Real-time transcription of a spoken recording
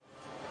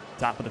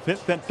Top of the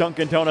fifth at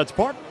Dunkin' Donuts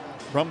Park.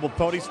 Rumble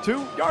Ponies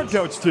 2, Yard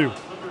Goats 2.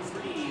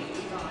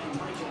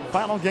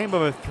 Final game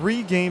of a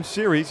 3-game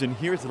series, and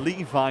here's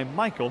Levi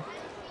Michael,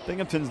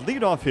 Binghamton's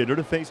leadoff hitter,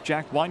 to face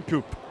Jack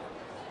Wynkoop.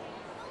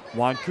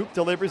 Wynkoop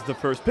delivers the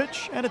first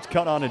pitch, and it's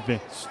cut on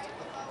advanced.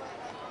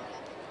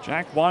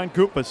 Jack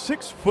Wynkoop, a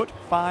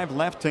 6'5"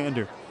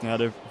 left-hander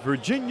out of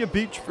Virginia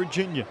Beach,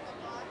 Virginia.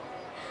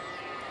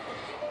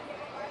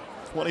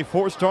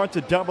 24 starts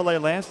at Double-A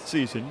last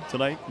season.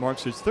 Tonight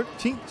marks his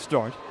 13th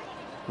start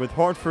with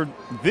Hartford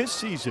this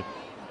season.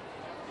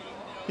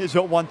 His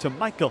 0-1 to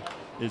Michael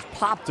is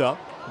popped up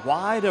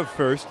wide of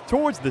first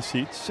towards the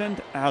seats and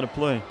out of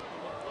play.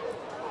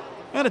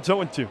 And it's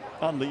 0-2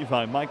 on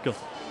Levi Michael.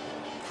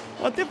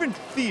 A different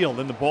feel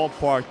in the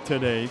ballpark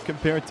today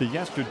compared to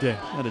yesterday.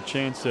 Had a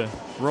chance to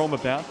roam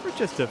about for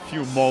just a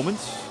few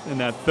moments in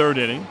that third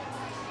inning.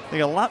 I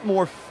think a lot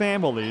more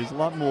families, a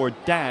lot more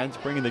dads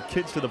bringing the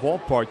kids to the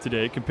ballpark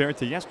today compared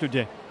to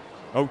yesterday.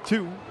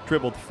 0-2,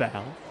 dribbled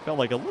foul. Felt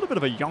like a little bit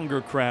of a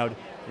younger crowd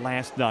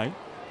last night.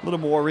 A little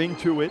more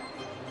into it.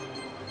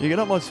 You can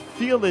almost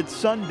feel it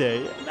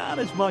Sunday. Not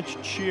as much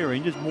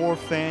cheering, just more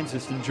fans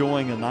just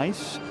enjoying a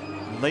nice,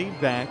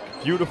 laid-back,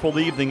 beautiful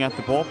evening at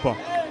the ballpark.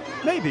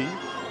 Maybe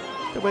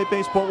the way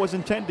baseball was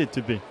intended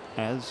to be,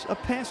 as a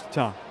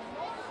pastime.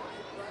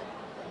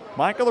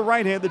 Michael, the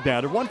right-handed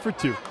batter, 1 for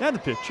 2. And the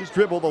pitch is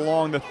dribbled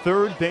along the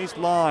third base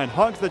line.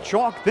 Hugs the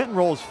chalk, then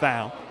rolls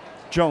foul.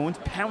 Jones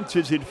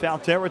pounces in foul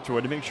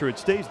territory to make sure it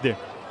stays there.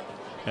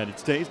 And it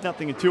stays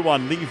 0-2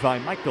 on Levi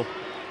Michael.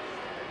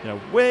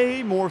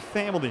 Way more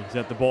families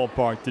at the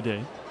ballpark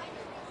today.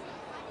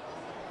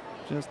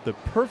 Just the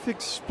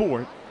perfect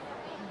sport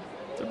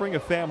to bring a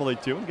family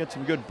to and get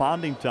some good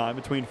bonding time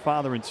between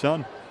father and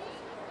son.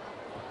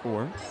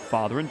 Or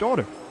father and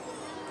daughter,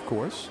 of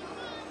course.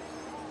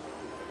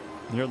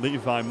 Here,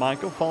 Levi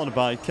Michael, followed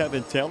by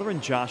Kevin Taylor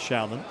and Josh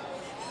Allen.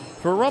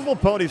 For a Rumble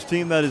Ponies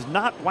team that is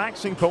not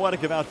waxing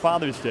poetic about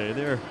Father's Day,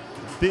 their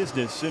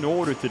business in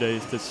order today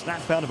is to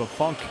snap out of a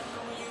funk.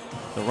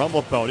 The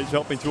Rumble Ponies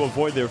hoping to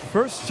avoid their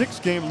first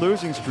 6-game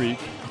losing streak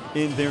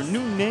in their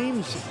new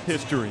name's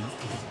history.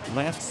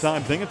 Last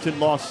time Binghamton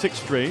lost 6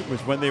 straight was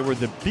when they were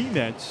the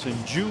B-Mets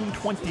in June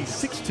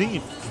 2016.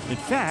 In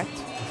fact,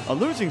 a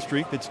losing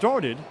streak that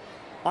started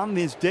on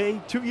this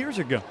day 2 years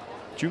ago,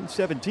 June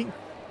 17th.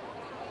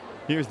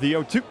 Here's the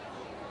 0-2.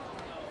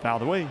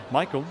 Fouled away.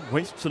 Michael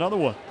wastes another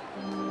one.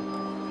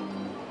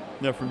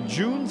 Now from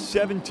June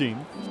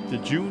 17th to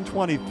June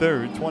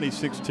 23rd,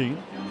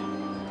 2016,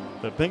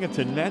 the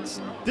Binghamton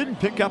Nets didn't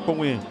pick up a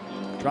win.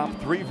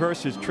 Dropped 3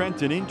 versus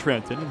Trenton in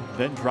Trenton, and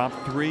then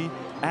dropped 3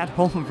 at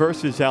home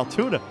versus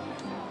Altoona.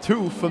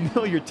 2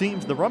 familiar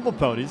teams the Rumble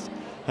Ponies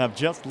have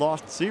just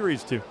lost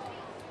series to.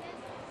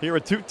 Here,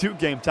 a 2-2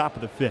 game, top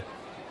of the fifth.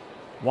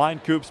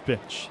 Wynkoop's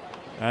pitch,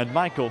 and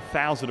Michael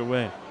fouls it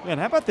away. Man,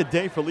 how about the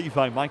day for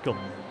Levi Michael?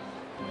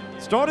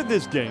 Started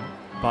this game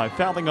by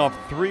fouling off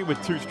 3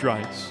 with 2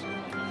 strikes,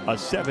 a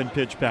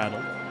 7-pitch battle.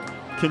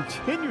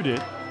 Continued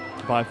it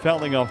by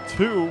fouling off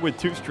 2 with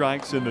 2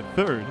 strikes in the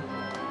third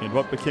in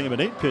what became an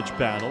 8-pitch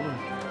battle.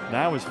 And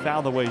now is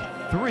fouled away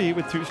 3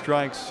 with 2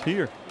 strikes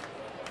here.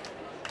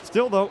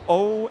 Still, though,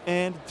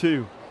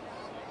 0-2.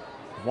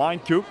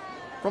 Wynkoop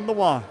from the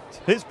winds.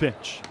 His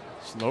pitch.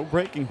 Slow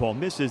breaking ball.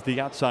 Misses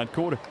the outside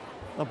corner.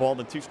 A ball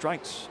and 2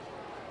 strikes.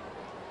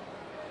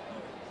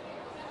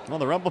 Well,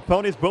 the Rumble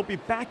Ponies will be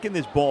back in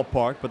this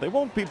ballpark, but they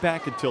won't be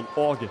back until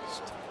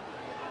August.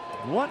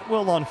 What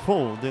will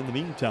unfold in the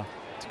meantime?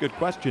 It's a good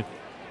question.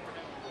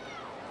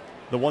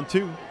 The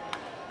 1-2.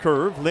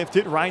 Curve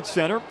lifted right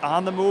center.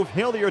 On the move.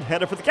 Hilliard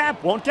headed for the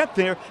gap. Won't get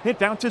there. It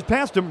bounces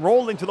past him.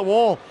 Rolling to the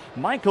wall.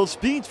 Michael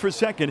speeds for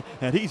second,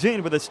 and he's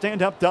in with a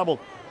stand-up double.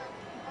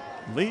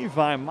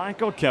 Levi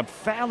Michael kept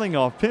fouling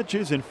off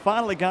pitches and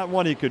finally got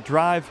one he could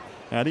drive,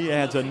 and he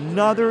adds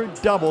another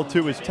double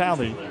to his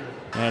tally.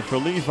 And for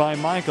Levi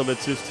Michael,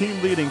 it's his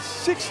team-leading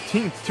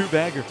 16th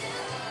two-bagger.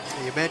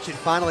 You mentioned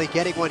finally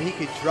getting one he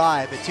could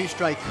drive. A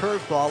 2-strike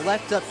curveball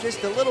left up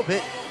just a little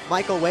bit.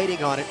 Michael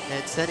waiting on it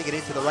and sending it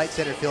into the right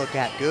center field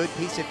gap. Good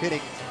piece of hitting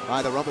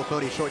by the Rumble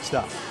Pony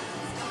shortstop.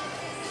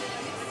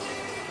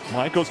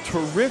 Michael's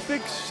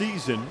terrific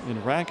season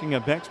in racking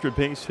up extra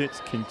base hits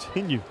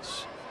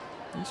continues.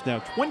 He's now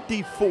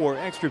 24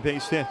 extra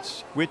base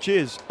hits, which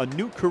is a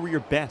new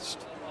career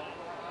best.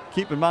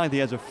 Keep in mind he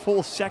has a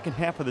full second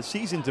half of the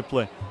season to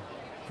play.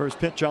 First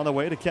pitch on the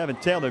way to Kevin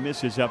Taylor,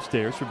 misses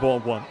upstairs for ball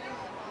 1.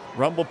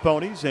 Rumble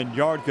Ponies and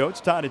Yard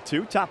Goats tied at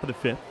 2, top of the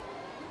fifth.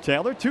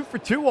 Taylor 2 for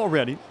 2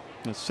 already.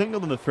 A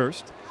single in the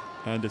first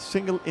and a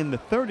single in the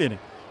third inning.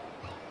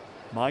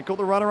 Michael,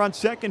 the runner on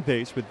second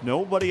base with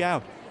nobody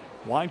out.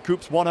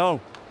 Wynkoop's 1-0.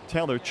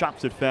 Taylor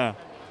chops it foul.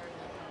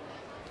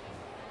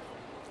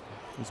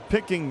 Was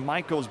picking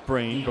Michael's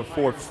brain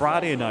before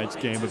Friday night's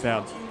game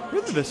about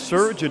really the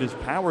surge in his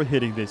power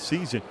hitting this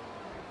season.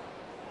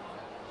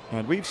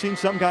 And we've seen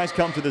some guys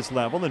come to this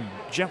level, and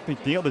Jeff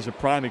McNeil is a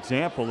prime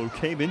example who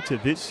came into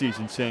this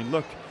season saying,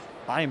 look,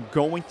 I am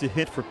going to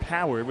hit for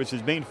power. It was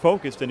his main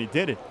focus, and he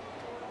did it.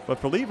 But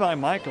for Levi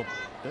Michael,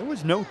 there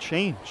was no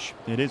change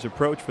in his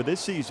approach for this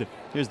season.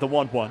 Here's the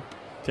 1-1.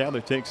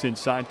 Taylor takes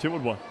inside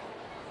 2-1.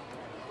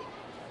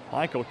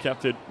 Michael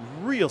kept it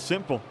real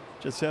simple.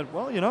 Just said,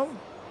 well,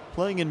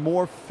 playing in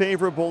more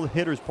favorable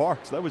hitters'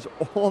 parks. That was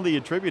all he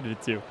attributed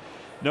it to.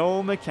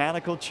 No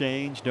mechanical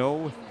change,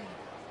 no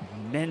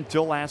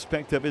mental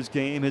aspect of his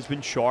game has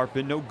been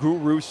sharpened, no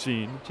guru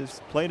seen.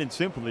 Just plain and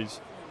simple, he's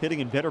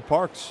hitting in better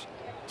parks.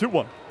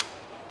 2-1.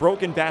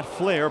 Broken bat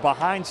flare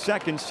behind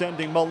second,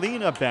 sending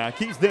Molina back.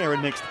 He's there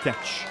and makes the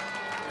catch.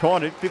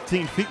 Caught it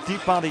 15 feet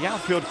deep on the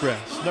outfield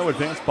grass. No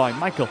advance by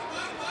Michael.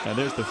 And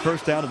there's the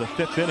first out of the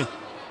 5th inning.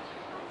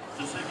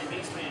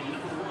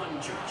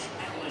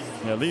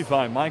 Now,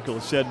 Levi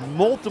Michael said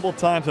multiple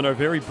times in our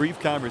very brief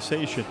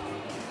conversation,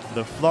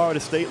 the Florida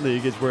State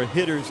League is where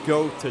hitters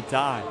go to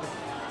die.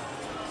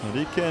 And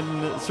he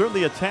can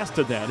certainly attest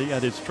to that. He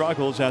had his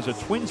struggles as a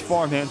Twins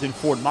farmhand in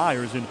Fort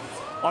Myers and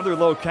other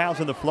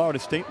locales in the Florida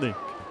State League.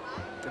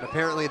 And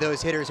apparently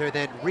those hitters are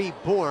then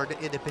reborn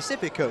in the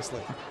Pacific Coast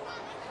League.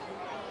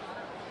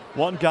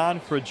 One gone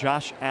for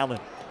Josh Allen.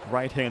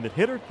 Right-handed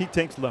hitter, he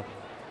takes low.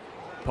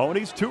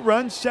 Ponies, 2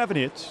 runs, 7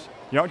 hits.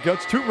 Yard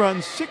Goats, 2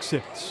 runs, 6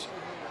 hits.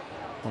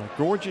 On a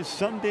gorgeous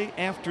Sunday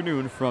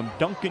afternoon from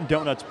Dunkin'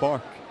 Donuts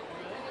Park.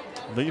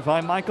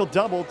 Levi Michael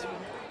doubled.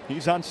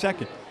 He's on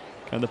second.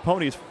 And the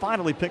Ponies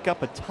finally pick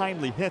up a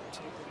timely hit.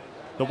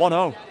 The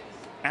 1-0.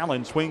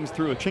 Allen swings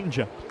through a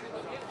changeup.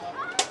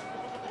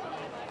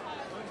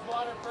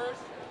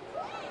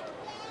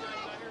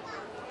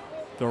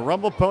 The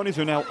Rumble Ponies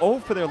are now 0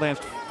 for their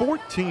last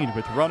 14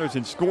 with runners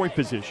in scoring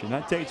position.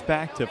 That dates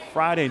back to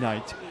Friday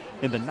night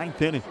in the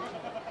 9th inning.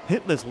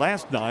 Hitless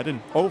last night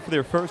and 0 for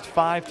their first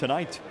 5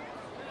 tonight.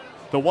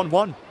 The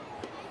 1-1.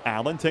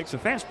 Allen takes a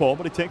fastball,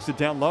 but he takes it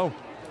down low.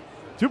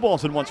 2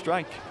 balls and 1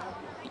 strike.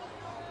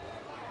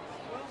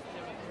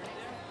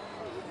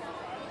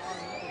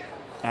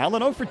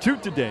 Allen 0 for 2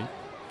 today.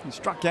 He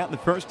struck out in the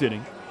first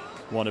inning.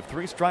 1 of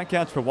 3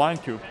 strikeouts for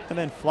Wynkoop, and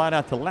then flied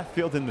out to left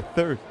field in the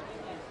 3rd.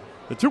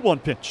 The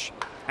 2-1 pitch.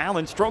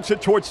 Allen strokes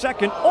it towards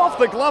second, off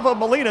the glove of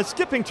Molina,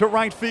 skipping to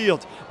right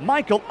field.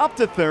 Michael up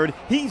to 3rd.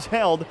 He's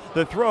held.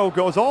 The throw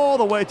goes all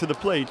the way to the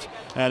plate,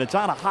 and it's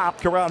on a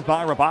hop corralled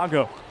by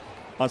Rabago.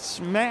 A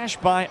smash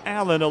by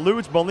Allen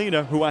eludes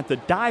Molina, who had to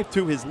dive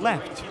to his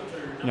left.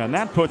 And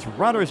that puts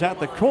runners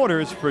at the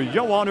corners for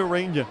Yohan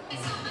Ureña.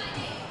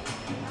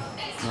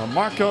 Now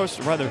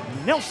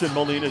Nelson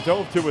Molina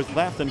dove to his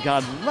left and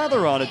got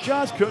leather on it,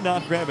 just could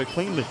not grab it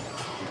cleanly.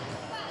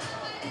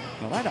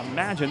 Well, I'd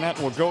imagine that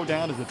will go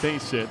down as a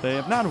base hit. They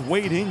have not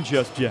weighed in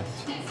just yet.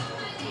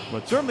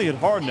 But certainly hit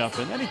hard enough,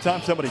 and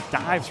anytime somebody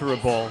dives for a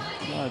ball,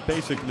 it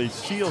basically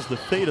seals the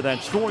fate of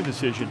that scoring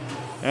decision.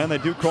 And they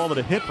do call it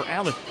a hit for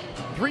Allen.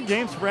 3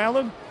 games for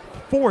Allen,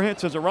 4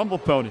 hits as a Rumble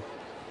Pony.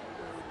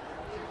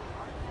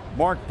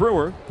 Mark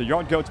Brewer, the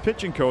Yard Goats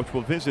pitching coach,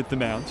 will visit the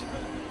mound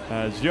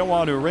as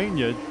Yohan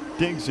Ureña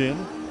digs in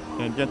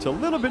and gets a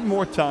little bit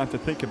more time to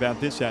think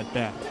about this at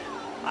bat.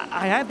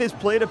 I had this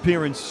plate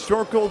appearance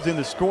circled in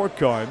the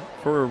scorecard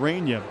for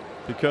Ureña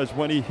because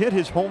when he hit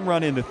his home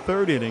run in the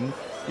 3rd inning,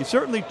 he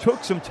certainly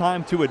took some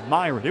time to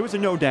admire it. It was a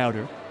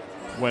no-doubter.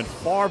 Went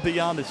far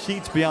beyond the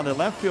seats, beyond the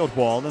left field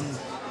wall, and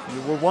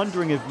you were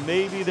wondering if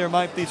maybe there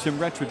might be some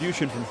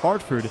retribution from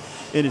Hartford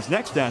in his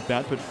next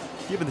at-bat, but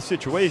given the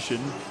situation,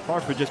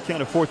 Hartford just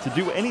can't afford to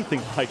do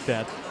anything like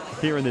that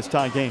here in this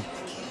tie game.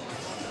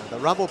 The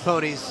Rumble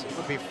Ponies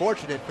would be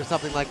fortunate for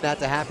something like that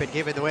to happen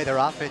given the way their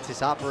offense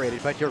is operated,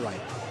 but you're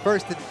right.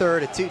 1st and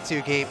 3rd, a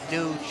 2-2 game,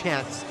 no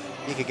chance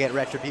you could get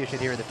retribution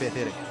here in the 5th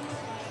inning.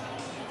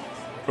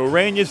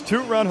 Ureña's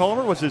 2-run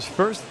homer was his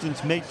first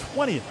since May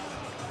 20th.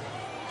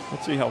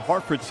 Let's see how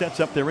Hartford sets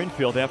up their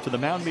infield after the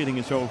mound meeting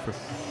is over.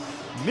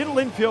 Middle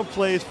infield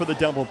plays for the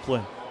double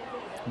play.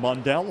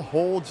 Mundell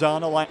holds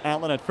on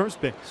Allen at first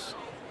base.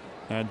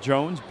 And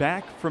Jones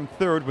back from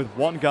 3rd with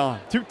 1 gone.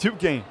 2-2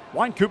 game.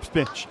 Wynkoop's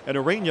pitch. And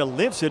Ureña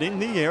lifts it in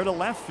the air to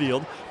left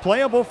field.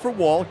 Playable for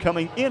Wall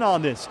coming in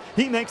on this.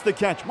 He makes the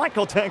catch.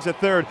 Michael tags at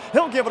 3rd.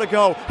 He'll give it a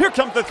go. Here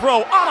comes the throw.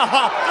 On a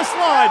hop. The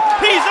slide.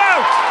 He's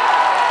out.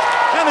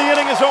 And the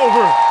inning is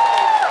over.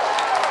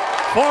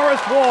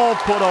 Forrest Wall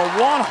put a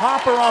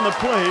 1-hopper on the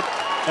plate.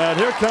 And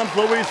here comes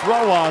Luis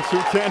Rojas, who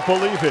can't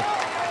believe it.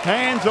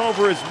 Hands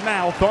over his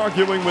mouth,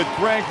 arguing with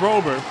Greg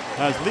Rober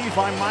as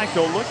Levi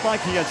Michael looked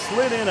like he had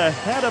slid in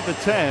ahead of the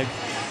tag,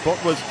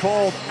 but was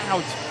called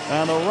out.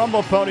 And the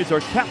Rumble Ponies are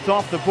kept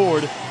off the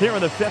board here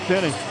in the 5th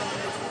inning.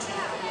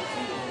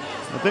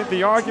 I think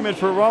the argument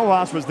for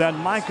Rojas was that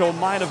Michael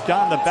might have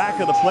gotten the back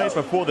of the plate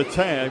before the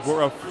tag.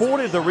 We're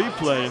afforded the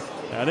replay,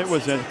 and it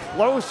was as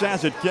close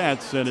as it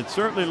gets, and it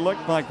certainly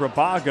looked like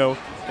Rabago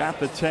got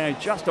the tag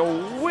just a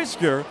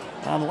whisker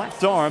on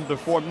left arm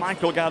before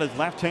Michael got his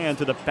left hand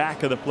to the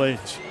back of the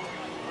plate.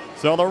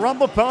 So the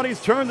Rumble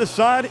Ponies turn the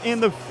side in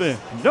the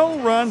 5th. No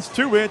runs,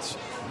 2 hits,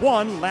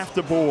 1 left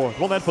aboard.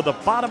 Well, then for the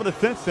bottom of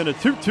the 5th in a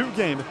 2-2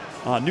 game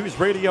on News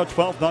Radio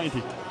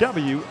 1290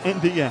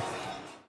 WNBF.